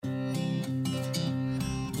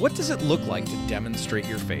What does it look like to demonstrate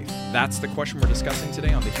your faith? That's the question we're discussing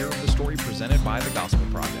today on the Hero of the Story presented by the Gospel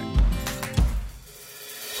Project.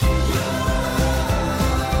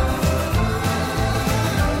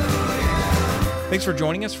 Thanks for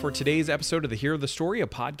joining us for today's episode of the Hero of the Story, a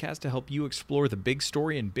podcast to help you explore the big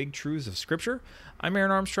story and big truths of Scripture. I'm Aaron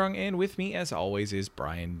Armstrong, and with me, as always, is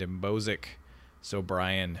Brian Dembowczyk. So,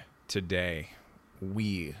 Brian, today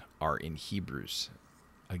we are in Hebrews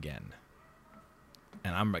again,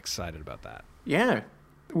 and I'm excited about that. Yeah,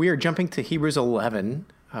 we are jumping to Hebrews 11,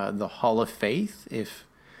 the Hall of Faith. If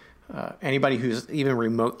anybody who's even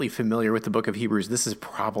remotely familiar with the book of Hebrews, this is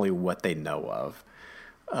probably what they know of.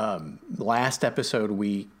 Last episode,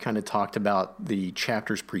 we kind of talked about the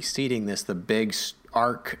chapters preceding this, the big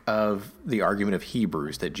arc of the argument of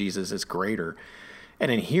Hebrews, that Jesus is greater. And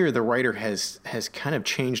in here, the writer has kind of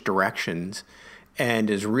changed directions and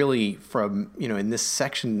is really from, in this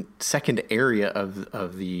second area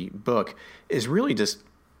of the book, is really just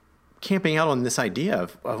camping out on this idea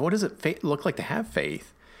of what does it look like to have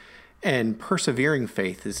faith? And persevering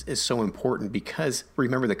faith is so important because,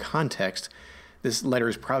 remember the context, this letter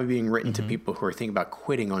is probably being written to people who are thinking about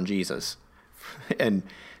quitting on Jesus. And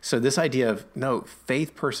so this idea of, no,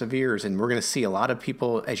 faith perseveres, and we're going to see a lot of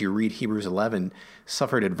people, as you read Hebrews 11,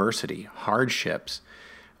 suffered adversity, hardships,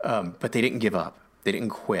 but they didn't give up. They didn't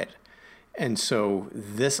quit. And so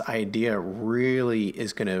this idea really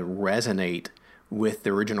is going to resonate with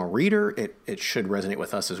the original reader. It should resonate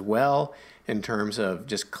with us as well in terms of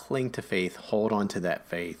just cling to faith, hold on to that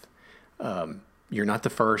faith. You're not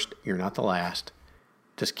the first. You're not the last.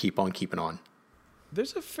 Just keep on keeping on.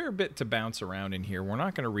 There's a fair bit to bounce around in here. We're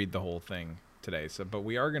not going to read the whole thing today, but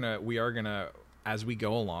we are gonna, as we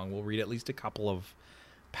go along, we'll read at least a couple of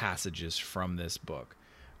passages from this book.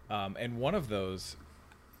 And one of those,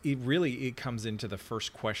 it comes into the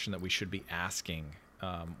first question that we should be asking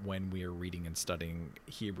when we are reading and studying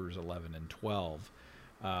Hebrews 11 and 12.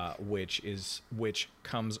 Which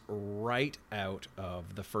comes right out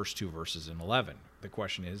of the first two verses in 11. The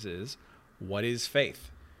question is what is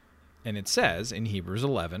faith? And it says in Hebrews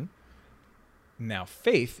 11, now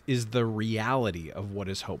faith is the reality of what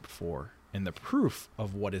is hoped for and the proof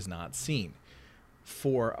of what is not seen.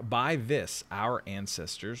 For by this our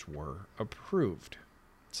ancestors were approved.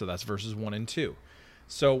 So that's verses 1 and 2.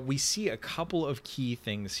 So we see a couple of key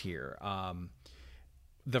things here.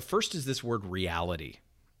 The first is this word reality.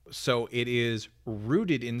 So it is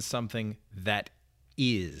rooted in something that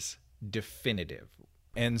is definitive.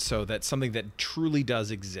 And so that's something that truly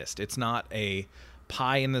does exist. It's not a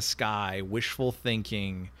pie in the sky, wishful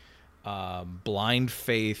thinking, blind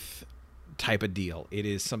faith type of deal. It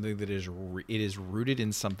is something that is rooted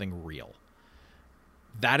in something real.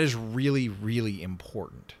 That is really, really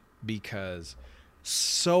important because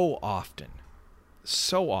so often,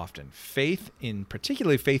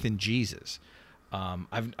 particularly faith in Jesus,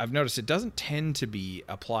 I've noticed it doesn't tend to be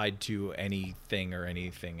applied to anything or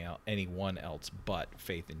anyone else but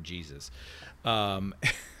faith in Jesus, and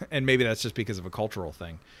maybe that's just because of a cultural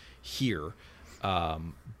thing here.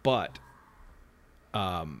 But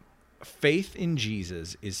faith in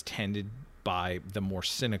Jesus is tended by the more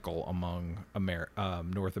cynical among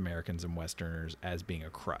North Americans and Westerners as being a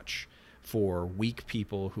crutch for weak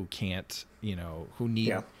people who can't, who need.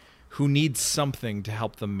 Yeah. Who needs something to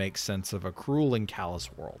help them make sense of a cruel and callous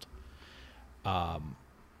world. But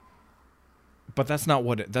that's not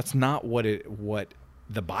what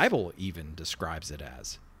the Bible even describes it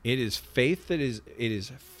as. It is faith it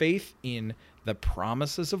is faith in the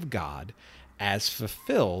promises of God as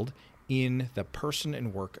fulfilled in the person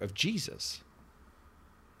and work of Jesus.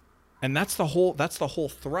 And that's the whole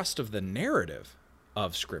thrust of the narrative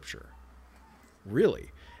of Scripture.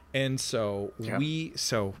 Really. And so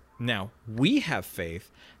now we have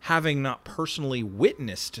faith, having not personally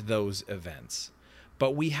witnessed those events,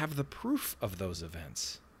 but we have the proof of those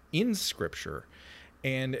events in Scripture.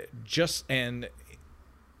 And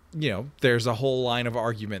there's a whole line of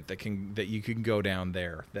argument that you can go down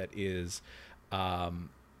there that is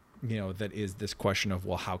this question of,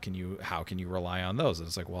 well, how can you rely on those? And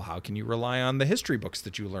it's like, well, how can you rely on the history books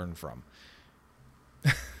that you learn from?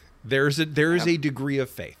 There is a degree of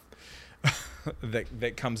faith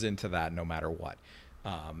that comes into that no matter what.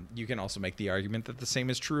 You can also make the argument that the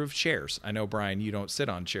same is true of chairs. I know, Brian, you don't sit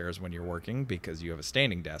on chairs when you're working because you have a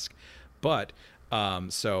standing desk. But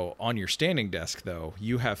so on your standing desk, though,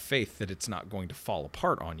 you have faith that it's not going to fall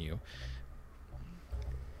apart on you.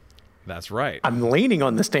 That's right. I'm leaning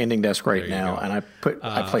on the standing desk right now, and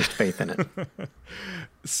I placed faith in it.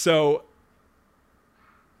 So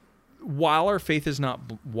while our faith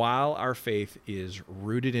is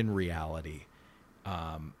rooted in reality,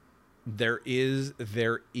 It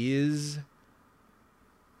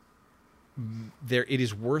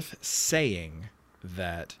is worth saying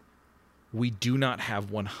that we do not have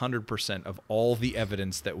 100% of all the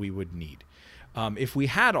evidence that we would need. If we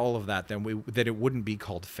had all of that, then it wouldn't be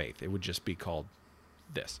called faith. It would just be called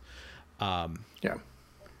this. Yeah.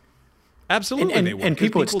 Absolutely, they would. And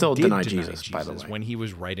people would still did deny Jesus, by the way. when he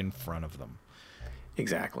was right in front of them.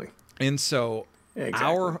 Exactly. And so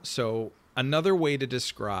Exactly. Another way to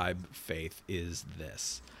describe faith is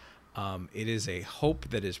this. It is a hope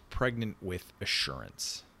that is pregnant with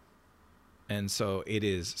assurance. And so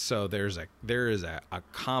there is a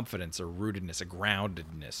confidence, a rootedness, a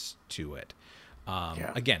groundedness to it.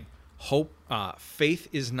 Again, hope, faith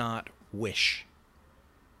is not wish.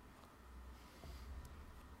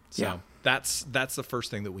 So that's the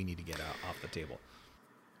first thing that we need to get off the table.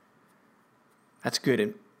 That's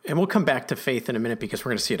good. And we'll come back to faith in a minute because we're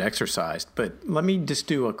going to see it exercised. But let me just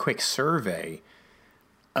do a quick survey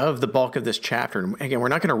of the bulk of this chapter. And again, we're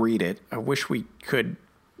not going to read it. I wish we could.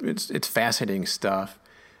 It's fascinating stuff.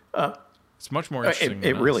 It's much more interesting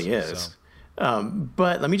It than really us, is. So.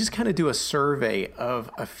 But let me just kind of do a survey of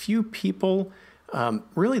a few people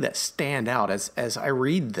really that stand out as I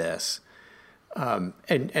read this.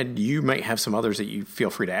 And you might have some others that you feel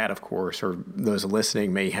free to add, of course, or those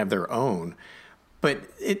listening may have their own. But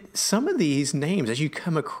some of these names, as you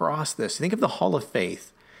come across this, think of the Hall of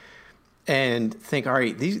Faith and think, all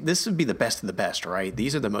right, this would be the best of the best, right?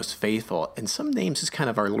 These are the most faithful. And some names just kind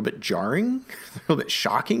of are a little bit jarring, a little bit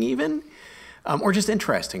shocking even, or just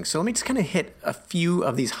interesting. So let me just kind of hit a few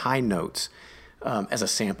of these high notes as a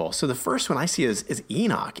sample. So the first one I see is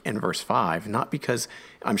Enoch in verse 5, not because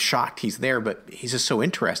I'm shocked he's there, but he's just so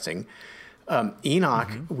interesting.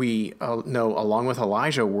 Enoch, we know, along with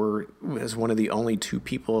Elijah, was one of the only two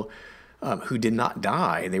people who did not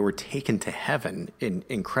die. They were taken to heaven in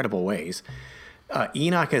incredible ways.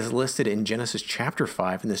 Enoch is listed in Genesis chapter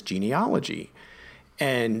 5 in this genealogy.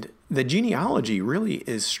 And the genealogy really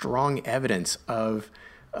is strong evidence of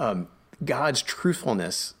God's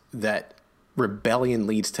truthfulness that rebellion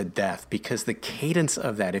leads to death, because the cadence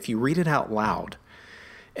of that, if you read it out loud,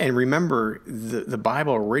 and remember, the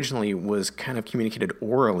Bible originally was kind of communicated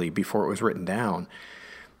orally before it was written down.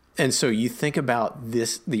 And so you think about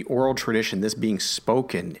the oral tradition, this being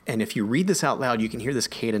spoken, and if you read this out loud, you can hear this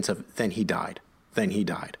cadence of, then he died, then he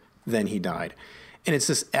died, then he died. And it's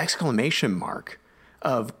this exclamation mark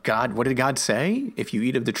of God, what did God say? If you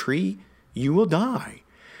eat of the tree, you will die.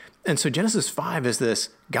 And so Genesis 5 is this,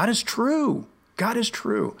 God is true, God is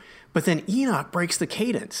true. But then Enoch breaks the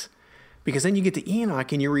cadence. Because then you get to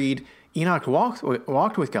Enoch and you read, Enoch walked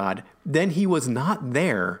with God, then he was not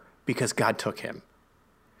there because God took him.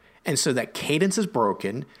 And so that cadence is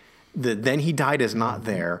broken. Then he died is not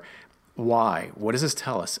there. Why? What does this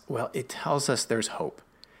tell us? Well, it tells us there's hope.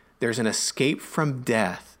 There's an escape from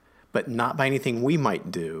death, but not by anything we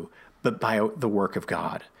might do, but by the work of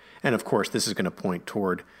God. And of course, this is going to point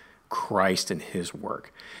toward Christ and his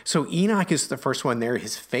work. So Enoch is the first one there.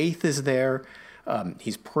 His faith is there.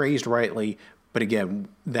 He's praised rightly, but again,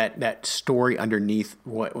 that story underneath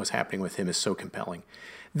what was happening with him is so compelling.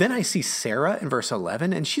 Then I see Sarah in verse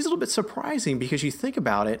 11, and she's a little bit surprising because you think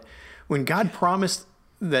about it, when God promised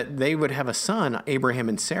that they would have a son, Abraham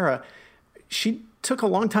and Sarah, she took a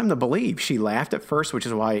long time to believe. She laughed at first, which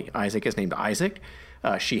is why Isaac is named Isaac.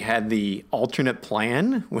 She had the alternate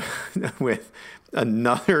plan with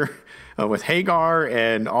another... with Hagar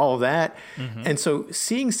and all of that. And so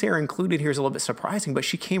seeing Sarah included here is a little bit surprising, but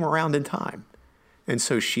she came around in time. And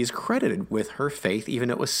so she's credited with her faith, even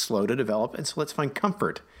though it was slow to develop. And so let's find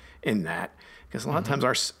comfort in that, because a lot of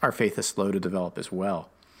times our faith is slow to develop as well.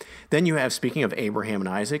 Then you have, speaking of Abraham and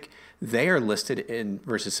Isaac, they are listed in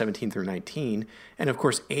verses 17 through 19. And of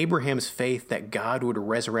course, Abraham's faith that God would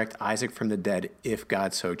resurrect Isaac from the dead if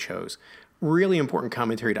God so chose. Really important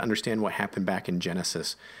commentary to understand what happened back in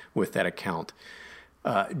Genesis with that account.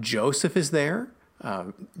 Joseph is there,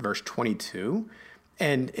 verse 22.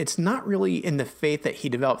 And it's not really in the faith that he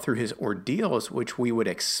developed through his ordeals, which we would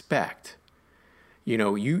expect. You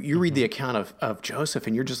know, you read the account of Joseph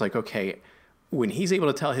and you're just like, okay, when he's able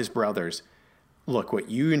to tell his brothers, look, what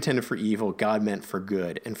you intended for evil, God meant for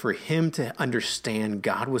good. And for him to understand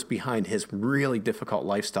God was behind his really difficult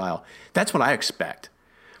lifestyle, that's what I expect.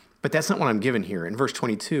 But that's not what I'm given here. In verse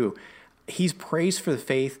 22, he's praised for the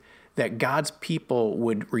faith that God's people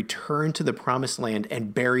would return to the promised land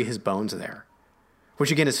and bury his bones there.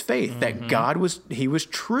 Which again is faith that God was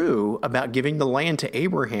true about giving the land to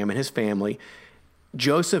Abraham and his family.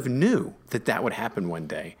 Joseph knew that would happen one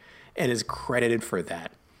day and is credited for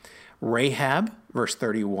that. Rahab, verse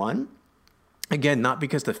 31, Again, not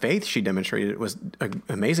because the faith she demonstrated was an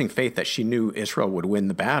amazing faith that she knew Israel would win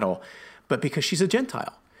the battle, but because she's a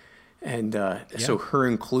Gentile. And so her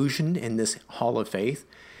inclusion in this hall of faith.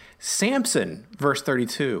 Samson, verse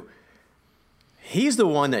 32, he's the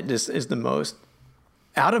one that just is the most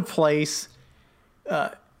out of place.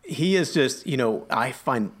 He is just, I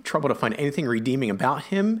find trouble to find anything redeeming about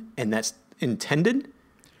him, and that's intended.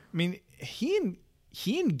 I mean, he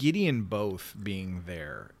and Gideon both being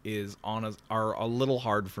there are a little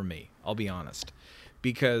hard for me. I'll be honest,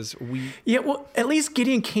 because well, at least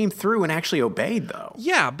Gideon came through and actually obeyed, though.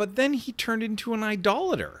 Yeah, but then he turned into an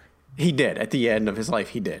idolater. He did at the end of his life.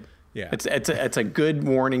 He did. Yeah, it's a good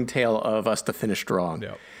warning tale of us to finish strong.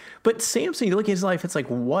 Yep. But Samson, you look at his life, it's like,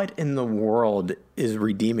 what in the world is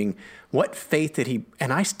redeeming? What faith did he?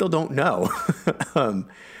 And I still don't know.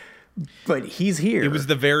 But he's here. It was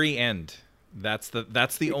the very end. That's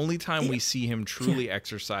the only time we see him truly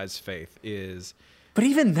exercise faith is. But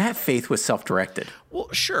even that faith was self-directed. Well,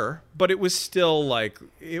 sure, but it was still like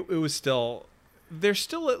it was still. There's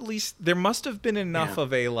still at least there must have been enough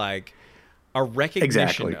of a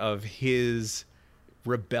recognition of his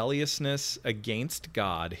rebelliousness against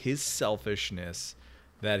God, his selfishness,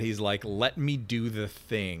 that he's like, let me do the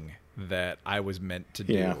thing that I was meant to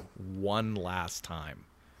do one last time.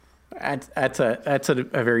 That's a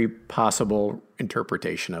very possible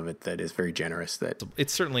interpretation of it that is very generous. That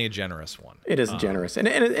it's certainly a generous one. It is generous, and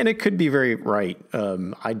it could be very right.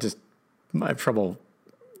 I have trouble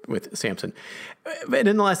with Samson. And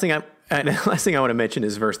then the last thing I want to mention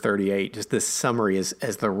is verse 38. Just this summary is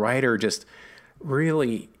as the writer just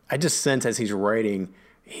really, I just sense as he's writing,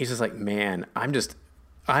 he's just like, man,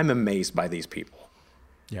 I'm amazed by these people.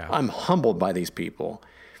 Yeah, I'm humbled by these people.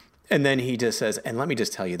 And then he just says, and let me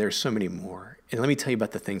just tell you, there's so many more. And let me tell you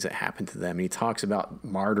about the things that happened to them. And he talks about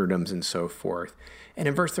martyrdoms and so forth. And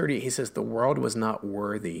in verse 38, he says, the world was not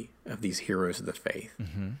worthy of these heroes of the faith.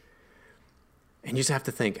 Mm-hmm. And you just have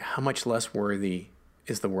to think, how much less worthy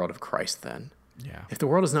is the world of Christ then? Yeah. If the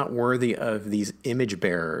world is not worthy of these image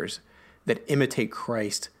bearers that imitate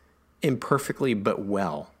Christ imperfectly but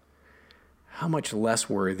well, how much less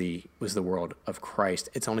worthy was the world of Christ?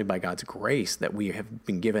 It's only by God's grace that we have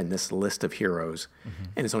been given this list of heroes. Mm-hmm.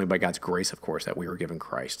 And it's only by God's grace, of course, that we were given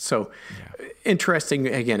Christ. So interesting,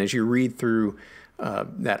 again, as you read through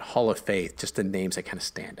that hall of faith, just the names that kind of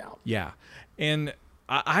stand out. Yeah. And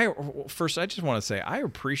I just want to say, I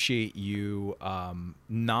appreciate you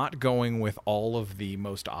not going with all of the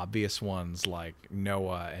most obvious ones like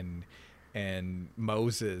Noah and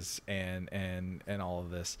Moses and all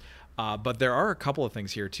of this. But there are a couple of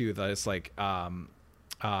things here too that it's like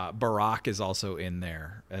Barak is also in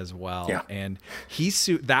there as well. Yeah. And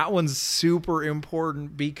that one's super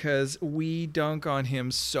important because we dunk on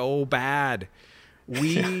him so bad.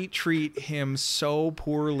 We treat him so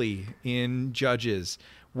poorly in Judges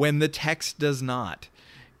when the text does not.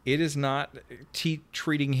 It is not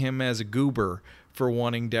treating him as a goober for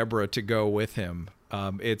wanting Deborah to go with him.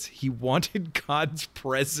 He wanted God's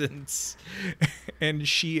presence, and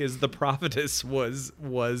she, as the prophetess, was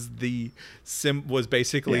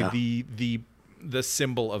basically the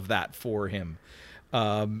symbol of that for him.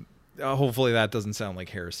 Hopefully that doesn't sound like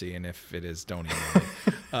heresy, and if it is, don't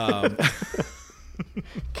email me.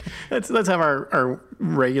 Let's have our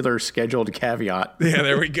regular scheduled caveat. Yeah,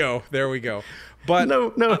 there we go. But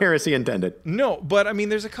no heresy intended. No, but I mean,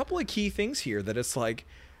 there's a couple of key things here that it's like.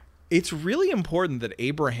 It's really important that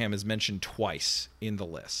Abraham is mentioned twice in the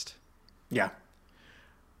list. Yeah.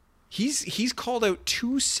 He's called out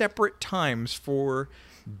 2 separate times for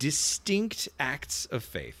distinct acts of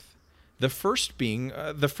faith. The first being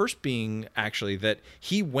actually that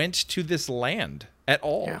he went to this land at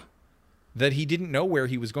all. Yeah. That he didn't know where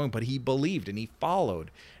he was going, but he believed and he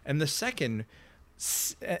followed. And the second,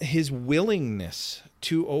 his willingness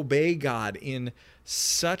to obey God in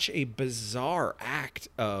such a bizarre act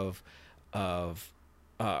of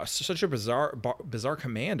such a bizarre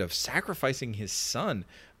command of sacrificing his son,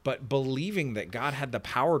 but believing that God had the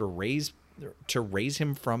power to raise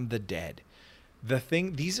him from the dead.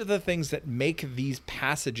 These are the things that make these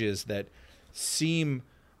passages that seem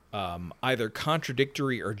either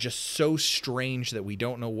contradictory or just so strange that we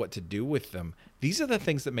don't know what to do with them. These are the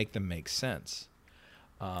things that make them make sense.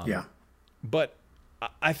 But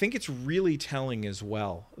I think it's really telling as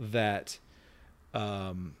well that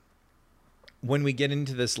when we get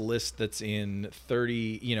into this list that's in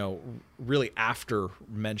 30, really after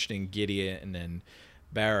mentioning Gideon and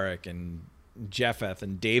Barak and Jephthah,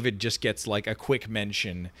 and David just gets like a quick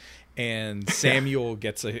mention, and Samuel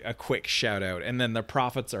gets a quick shout out, and then the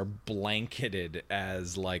prophets are blanketed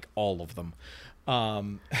as like all of them.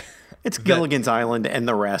 It's Gilligan's Island and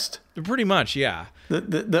the rest. Pretty much, yeah.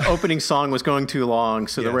 The opening song was going too long,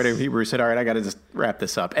 so the Yes. writer of Hebrews said, all right, I got to just wrap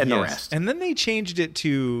this up, and the Yes. rest. And then they changed it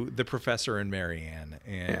to the Professor and Marianne,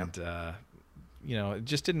 and it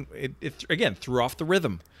just didn't. It again threw off the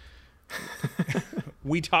rhythm.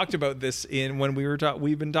 We talked about this when we were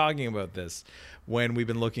we've been talking about this when we've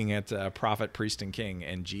been looking at Prophet, Priest, and King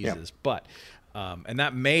and Jesus, but and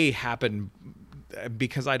that may happen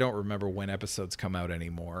because I don't remember when episodes come out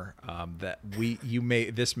anymore.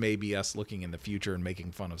 This may be us looking in the future and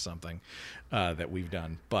making fun of something that we've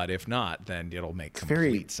done, but if not, then it'll make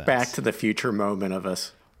complete sense. Back to the Future moment of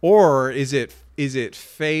us. Or is it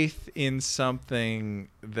faith in something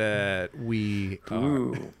that we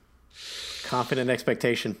Ooh. Confident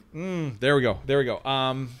expectation. There we go.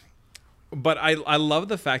 But I love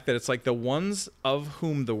the fact that it's like the ones of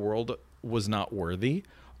whom the world was not worthy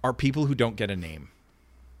are people who don't get a name.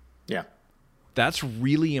 Yeah. That's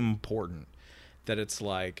really important. That it's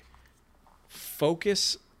like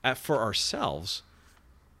focus for ourselves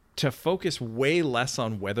to focus way less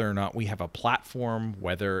on whether or not we have a platform,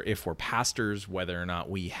 whether if we're pastors, whether or not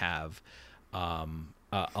we have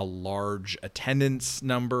a large attendance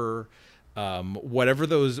number, whatever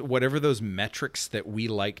those metrics that we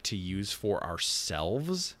like to use for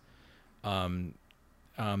ourselves, that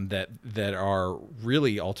are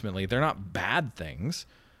really ultimately, they're not bad things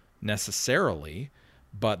necessarily,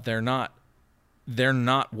 but they're not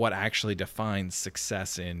what actually defines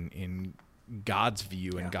success in God's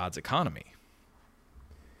view and God's economy.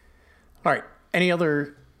 All right. Any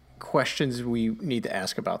other questions we need to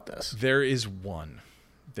ask about this? There is one,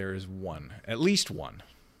 at least one,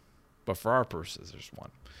 but for our purposes, there's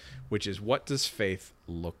one, which is, what does faith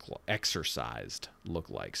exercised look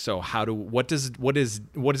like? So what does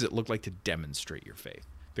it look like to demonstrate your faith?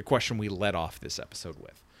 The question we led off this episode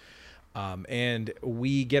with. And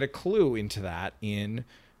we get a clue into that in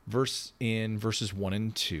verses 1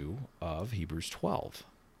 and 2 of Hebrews 12.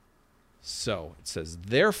 So it says,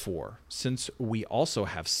 therefore, since we also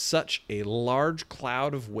have such a large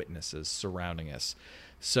cloud of witnesses surrounding us.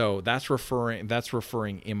 So that's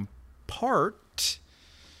referring in part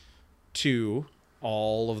to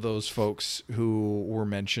all of those folks who were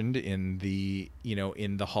mentioned in the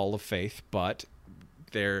Hall of Faith, but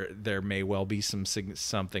there may well be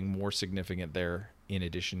something more significant there in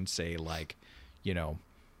addition, say, like,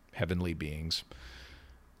 heavenly beings.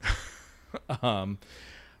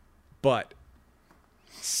 But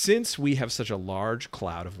since we have such a large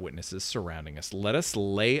cloud of witnesses surrounding us, let us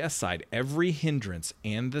lay aside every hindrance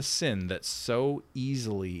and the sin that so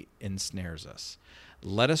easily ensnares us.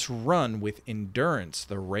 Let us run with endurance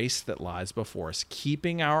the race that lies before us,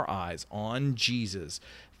 keeping our eyes on Jesus,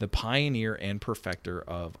 the pioneer and perfecter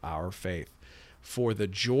of our faith. For the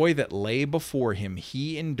joy that lay before him,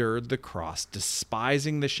 he endured the cross,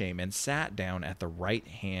 despising the shame, and sat down at the right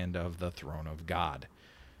hand of the throne of God.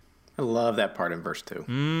 I love that part in verse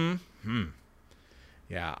 2.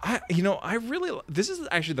 Yeah. This is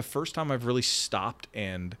actually the first time I've really stopped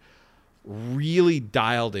and really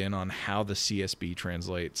dialed in on how the CSB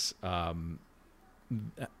translates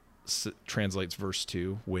verse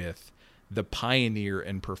 2 with the pioneer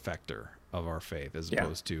and perfecter of our faith, as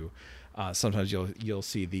opposed to sometimes you'll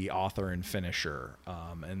see the author and finisher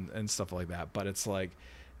and stuff like that. But it's like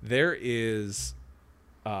there is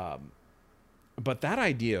but that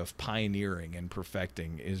idea of pioneering and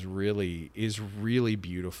perfecting is really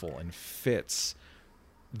beautiful and fits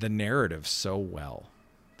the narrative so well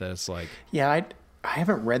that it's like, I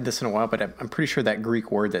haven't read this in a while, but I'm pretty sure that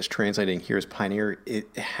Greek word that's translating here as pioneer,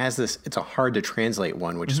 it has this, it's a hard to translate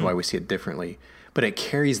one, which is why we see it differently, but it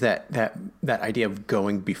carries that idea of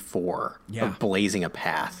going before, of blazing a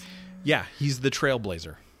path. Yeah, he's the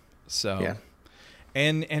trailblazer. So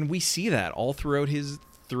and we see that all throughout his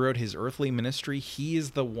earthly ministry. He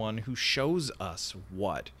is the one who shows us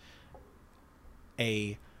what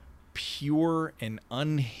a pure and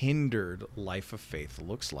unhindered life of faith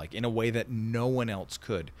looks like, in a way that no one else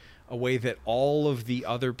could, a way that all of the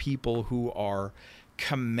other people who are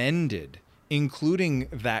commended, including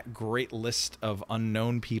that great list of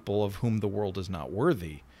unknown people of whom the world is not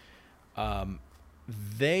worthy,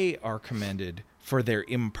 they are commended for their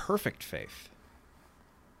imperfect faith.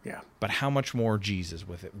 Yeah. But how much more Jesus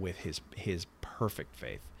with his perfect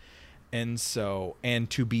faith. And so, and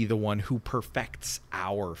to be the one who perfects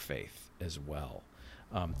our faith as well,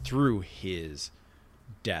 through his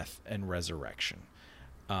death and resurrection,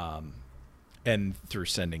 and through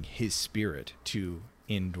sending his Spirit to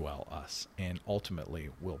indwell us, and ultimately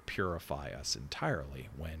will purify us entirely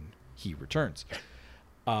when he returns.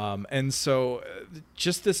 And so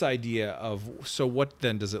just this idea of, so what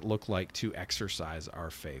then does it look like to exercise our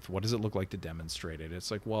faith? What does it look like to demonstrate it?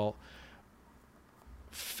 It's like, well,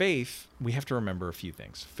 faith, we have to remember a few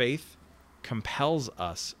things. Faith compels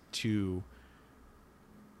us to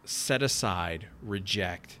set aside,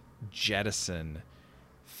 reject, jettison,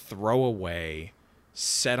 throw away,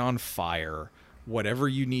 set on fire, whatever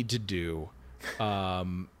you need to do,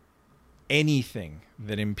 anything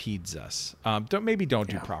that impedes us. Don't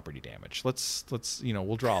do property damage. Let's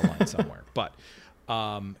we'll draw a line somewhere. But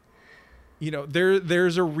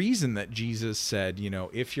there's a reason that Jesus said,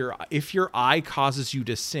 if your eye causes you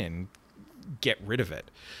to sin, get rid of it.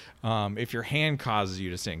 If your hand causes you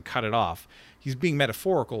to sin, cut it off. He's being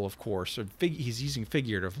metaphorical, of course, or he's using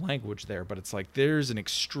figurative language there, but it's like there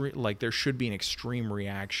should be an extreme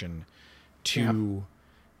reaction to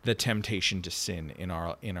the temptation to sin in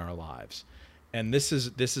our lives. And this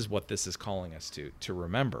is what this is calling us to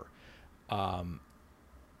remember.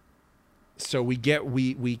 So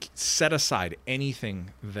we set aside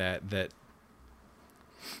anything that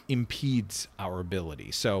impedes our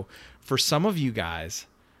ability. So for some of you guys,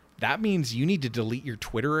 that means you need to delete your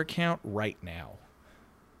Twitter account right now.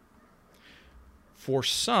 For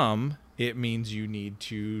some, it means you need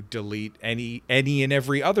to delete any and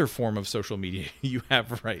every other form of social media you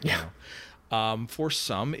have right now. For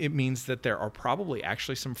some, it means that there are probably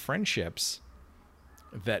actually some friendships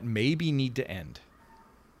that maybe need to end.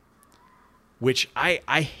 Which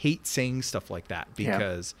I hate saying stuff like that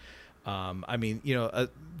because,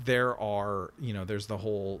 there are, there's the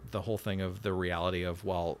whole thing of the reality of,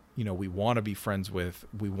 we want to be friends with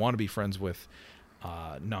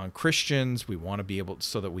non-Christians. We want to be able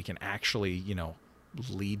so that we can actually,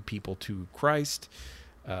 lead people to Christ.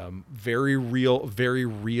 Very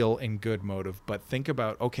real and good motive. But think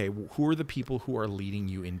about, okay, who are the people who are leading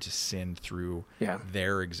you into sin through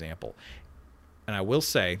their example? And I will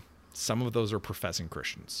say, some of those are professing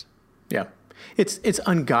Christians. Yeah. It's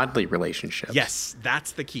ungodly relationships. Yes,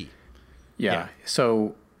 that's the key. Yeah.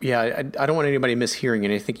 So, I don't want anybody mishearing,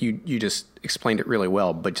 and I think you just explained it really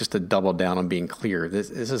well, but just to double down on being clear,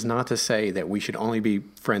 this is not to say that we should only be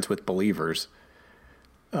friends with believers.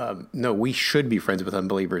 No, we should be friends with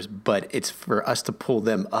unbelievers, but it's for us to pull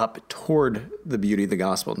them up toward the beauty of the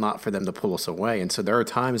gospel, not for them to pull us away. And so there are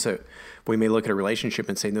times that we may look at a relationship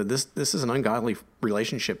and say, no, this is an ungodly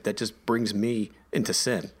relationship that just brings me into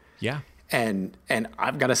sin. Yeah. And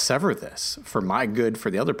I've got to sever this for my good, for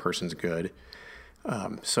the other person's good.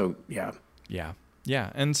 Yeah.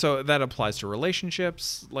 And so that applies to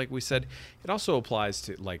relationships. Like we said, it also applies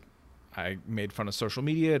to, like, I made fun of social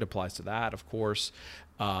media. It applies to that, of course.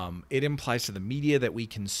 It applies to the media that we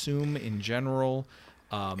consume in general.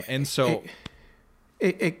 And so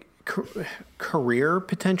career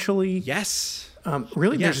potentially. Yes.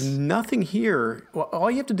 Really, there's nothing here. Well, all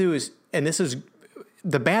you have to do is, and this is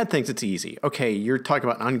the bad things. It's easy. Okay. You're talking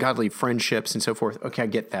about ungodly friendships and so forth. Okay. I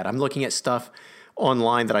get that. I'm looking at stuff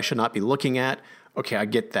online that I should not be looking at. Okay. I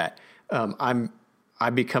get that. I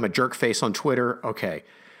become a jerk face on Twitter. Okay.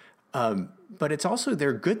 But it's also, there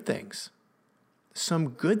are good things. Some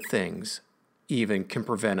good things even can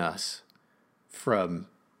prevent us from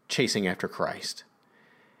chasing after Christ.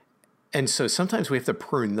 And so sometimes we have to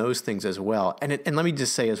prune those things as well. And let me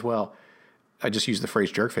just say as well, I just used the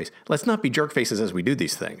phrase jerk face. Let's not be jerk faces as we do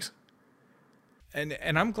these things.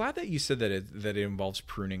 And I'm glad that you said that it involves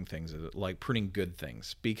pruning things, like pruning good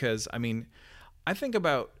things, because I think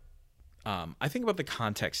about the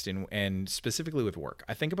context and specifically with work.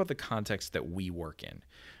 I think about the context that we work in.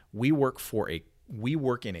 We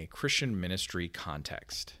work in a Christian ministry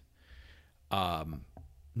context.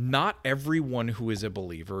 Not everyone who is a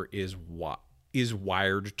believer is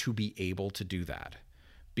wired to be able to do that,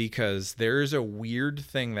 because there's a weird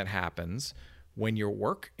thing that happens when your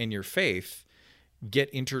work and your faith get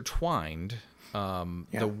intertwined,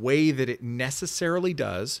 the way that it necessarily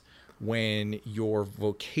does when you're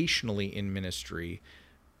vocationally in ministry,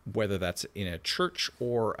 whether that's in a church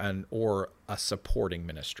or a supporting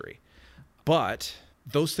ministry. But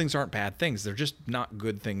those things aren't bad things. They're just not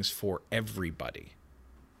good things for everybody,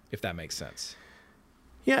 if that makes sense.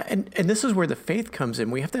 Yeah, and this is where the faith comes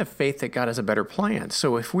in. We have to have faith that God has a better plan.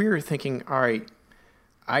 So if we're thinking, all right,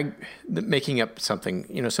 making up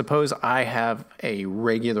something, suppose I have a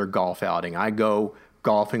regular golf outing. I go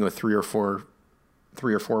golfing with three or four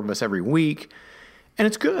of us every week, and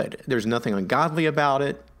it's good. There's nothing ungodly about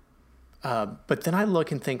it. But then I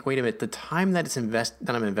look and think, wait a minute, the time that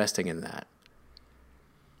I'm investing in that,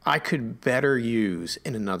 I could better use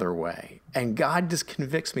in another way. And God just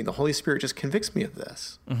convicts me. The Holy Spirit just convicts me of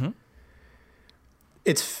this. Mm-hmm.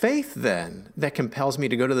 It's faith then that compels me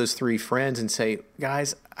to go to those three friends and say,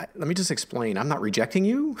 guys, let me just explain. I'm not rejecting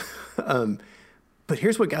you, but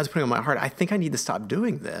here's what God's putting on my heart. I think I need to stop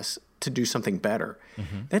doing this to do something better.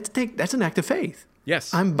 That's an act of faith.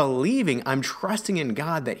 Yes. I'm believing, I'm trusting in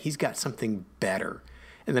God that he's got something better.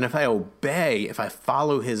 And then if I obey, if I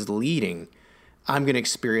follow his leading, I'm going to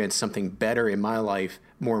experience something better in my life.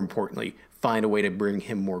 More importantly, find a way to bring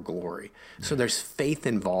him more glory. So there's faith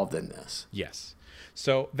involved in this. Yes.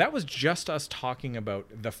 So that was just us talking about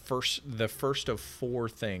the first of four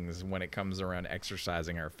things when it comes around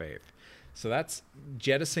exercising our faith. So that's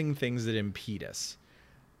jettisoning things that impede us.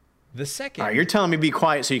 The second... All right, you're telling me be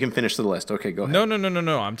quiet so you can finish the list. Okay, go ahead.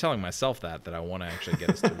 No. I'm telling myself that I want to actually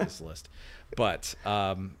get us through this list. But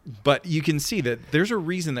you can see that there's a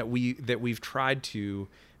reason that we've tried to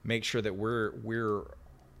make sure that we're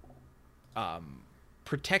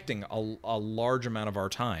protecting a large amount of our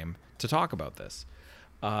time to talk about this,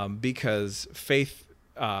 because faith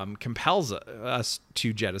compels us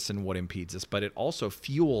to jettison what impedes us, but it also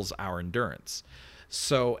fuels our endurance.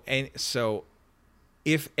 So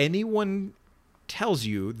if anyone tells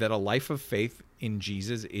you that a life of faith in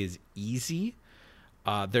Jesus is easy,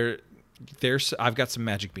 I've got some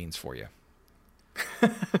magic beans for you.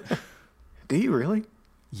 Do you really?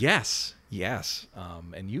 Yes.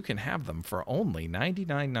 And you can have them for only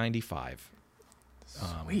 $99.95.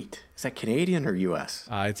 Sweet. Is that Canadian or U.S.?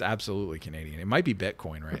 It's absolutely Canadian. It might be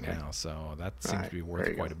Bitcoin right now, so that seems to be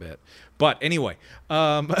worth quite a bit. But anyway,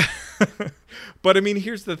 but I mean,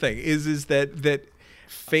 here's the thing: is that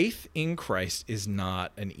faith in Christ is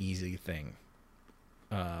not an easy thing.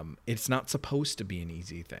 It's not supposed to be an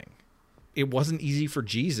easy thing. It wasn't easy for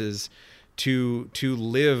Jesus to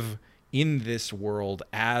live in this world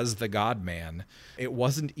as the God-man. It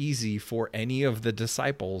wasn't easy for any of the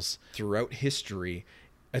disciples throughout history.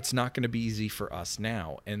 It's not going to be easy for us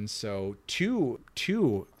now. And so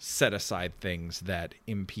to set aside things that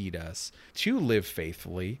impede us, to live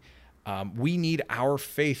faithfully, we need our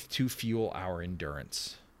faith to fuel our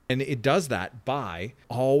endurance. And it does that by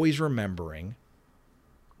always remembering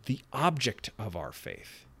the object of our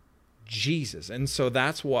faith, Jesus. And so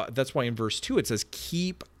that's why in verse 2 it says,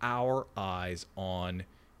 keep our eyes on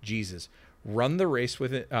Jesus. Run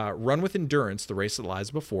with endurance the race that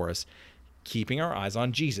lies before us, keeping our eyes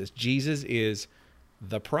on Jesus. Jesus is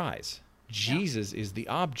the prize. Jesus is the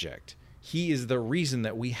object. He is the reason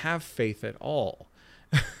that we have faith at all.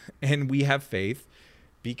 And we have faith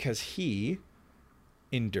because he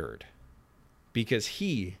endured, because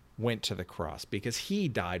he went to the cross, because he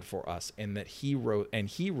died for us, and that he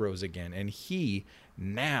rose again, and he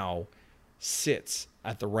now sits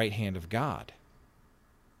at the right hand of God.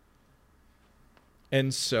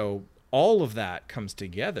 And so all of that comes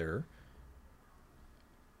together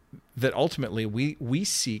that ultimately we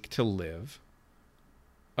seek to live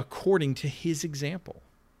according to his example.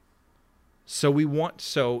 So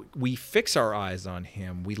we fix our eyes on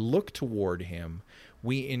him, we look toward him,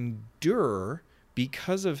 we endure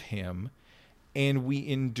because of him, and we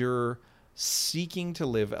endure seeking to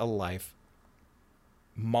live a life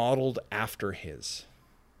modeled after his.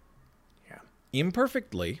 Yeah.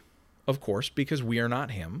 Imperfectly, of course, because we are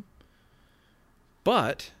not him,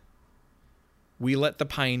 but we let the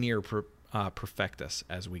pioneer perfect us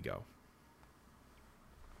as we go.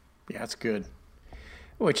 Yeah, that's good.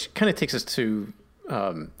 Which kind of takes us to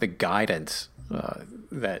the guidance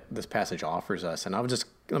that this passage offers us. And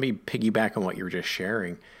let me piggyback on what you were just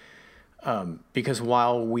sharing. Because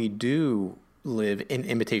while we do live in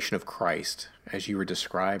imitation of Christ, as you were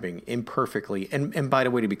describing, imperfectly, and by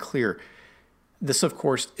the way, to be clear, this, of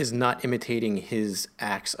course, is not imitating his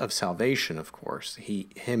acts of salvation, of course.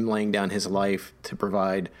 Him laying down his life to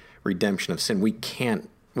provide redemption of sin. We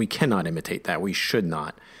cannot imitate that. We should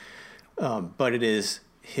not. But it is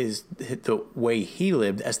the way he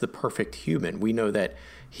lived as the perfect human. We know that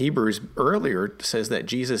Hebrews earlier says that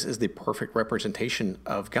Jesus is the perfect representation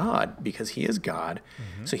of God because he is God.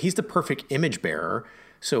 Mm-hmm. So he's the perfect image bearer.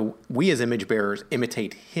 So we as image bearers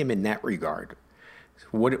imitate him in that regard.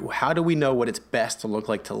 How do we know what it's best to look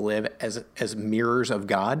like to live as mirrors of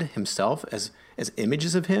God himself, as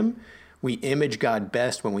images of him? We image God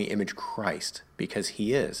best when we image Christ because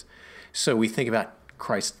he is. So we think about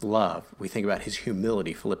Christ's love. We think about his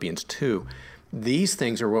humility, Philippians 2. These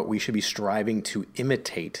things are what we should be striving to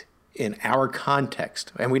imitate in our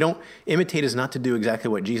context. And we don't imitate is not to do exactly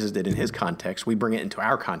what Jesus did in his context. We bring it into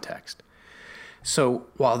our context. So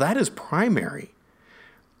while that is primary,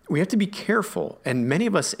 we have to be careful. And many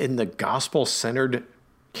of us in the gospel-centered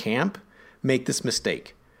camp make this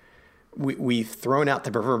mistake. we've thrown out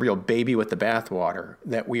the proverbial baby with the bathwater,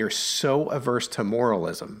 that we are so averse to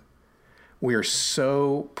moralism. We are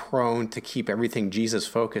so prone to keep everything Jesus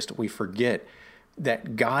focused, we forget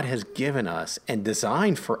that God has given us and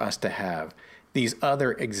designed for us to have these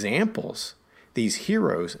other examples, these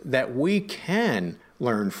heroes that we can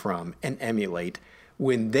learn from and emulate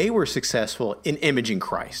when they were successful in imaging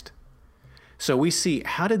Christ. So we see,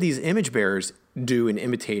 how did these image bearers do in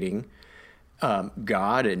imitating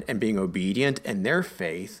God and being obedient and their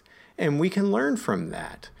faith? And we can learn from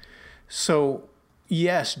that. So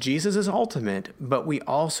yes, Jesus is ultimate, but we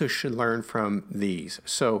also should learn from these.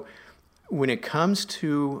 So when it comes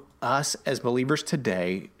to us as believers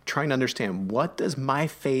today, trying to understand, what does my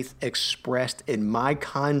faith expressed in my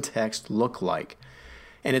context look like?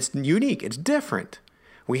 And it's unique, it's different.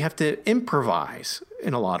 We have to improvise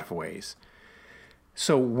in a lot of ways.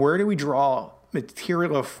 So where do we draw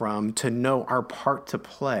material from to know our part to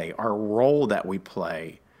play, our role that we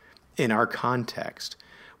play in our context?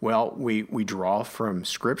 Well, we draw from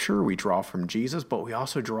Scripture, we draw from Jesus, but we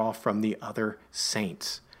also draw from the other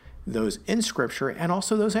saints, those in Scripture and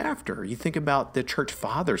also those after. You think about the church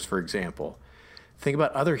fathers, for example. Think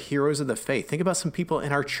about other heroes of the faith. Think about some people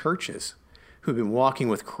in our churches who've been walking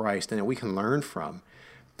with Christ and that we can learn from.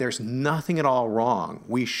 There's nothing at all wrong.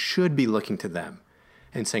 We should be looking to them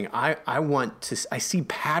and saying, I see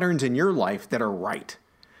patterns in your life that are right.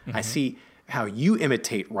 Mm-hmm. I see how you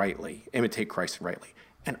imitate Christ rightly.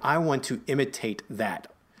 And I want to imitate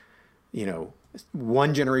that,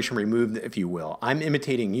 one generation removed, if you will. I'm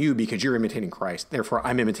imitating you because you're imitating Christ. Therefore,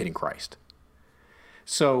 I'm imitating Christ.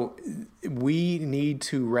 So we need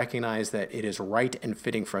to recognize that it is right and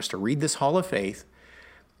fitting for us to read this Hall of Faith,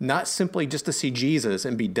 not simply just to see Jesus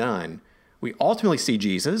and be done. We ultimately see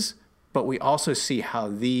Jesus, but we also see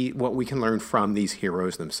what we can learn from these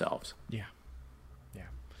heroes themselves. Yeah.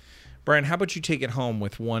 Brian, how about you take it home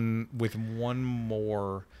with one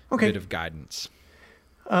more bit of guidance?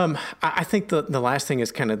 I think the last thing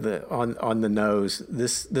is kind of on the nose.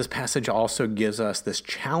 This passage also gives us this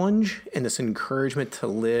challenge and this encouragement to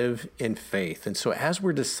live in faith. And so as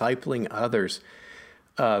we're discipling others,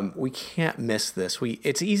 we can't miss this.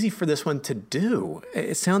 It's easy for this one to do.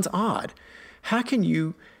 It sounds odd. How can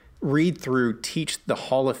you read through, teach the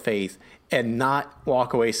Hall of Faith, and not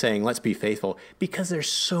walk away saying, let's be faithful? Because there's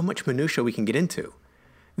so much minutia we can get into.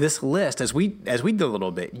 This list, as we did a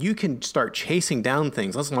little bit, you can start chasing down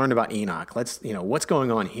things. Let's learn about Enoch. What's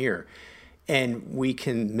going on here? And we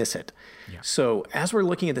can miss it. Yeah. So as we're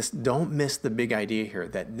looking at this, don't miss the big idea here,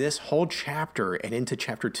 that this whole chapter and into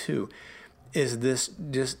chapter 2 is this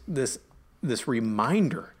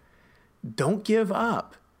reminder. Don't give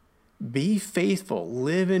up. Be faithful.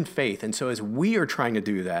 Live in faith. And so as we are trying to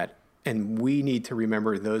do that, and we need to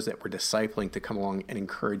remember those that we're discipling to come along and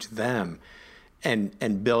encourage them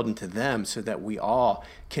and build into them, so that we all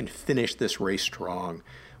can finish this race strong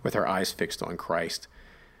with our eyes fixed on Christ,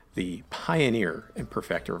 the pioneer and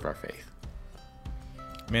perfecter of our faith.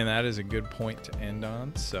 Man, that is a good point to end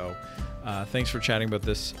on. So thanks for chatting about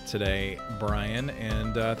this today, Brian.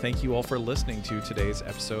 And thank you all for listening to today's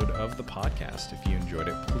episode of the podcast. If you enjoyed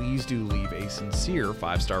it, please do leave a sincere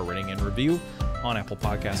 5-star rating and review on Apple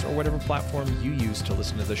Podcasts or whatever platform you use to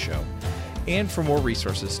listen to the show. And for more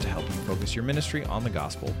resources to help you focus your ministry on the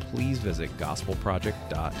gospel, please visit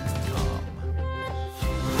gospelproject.com.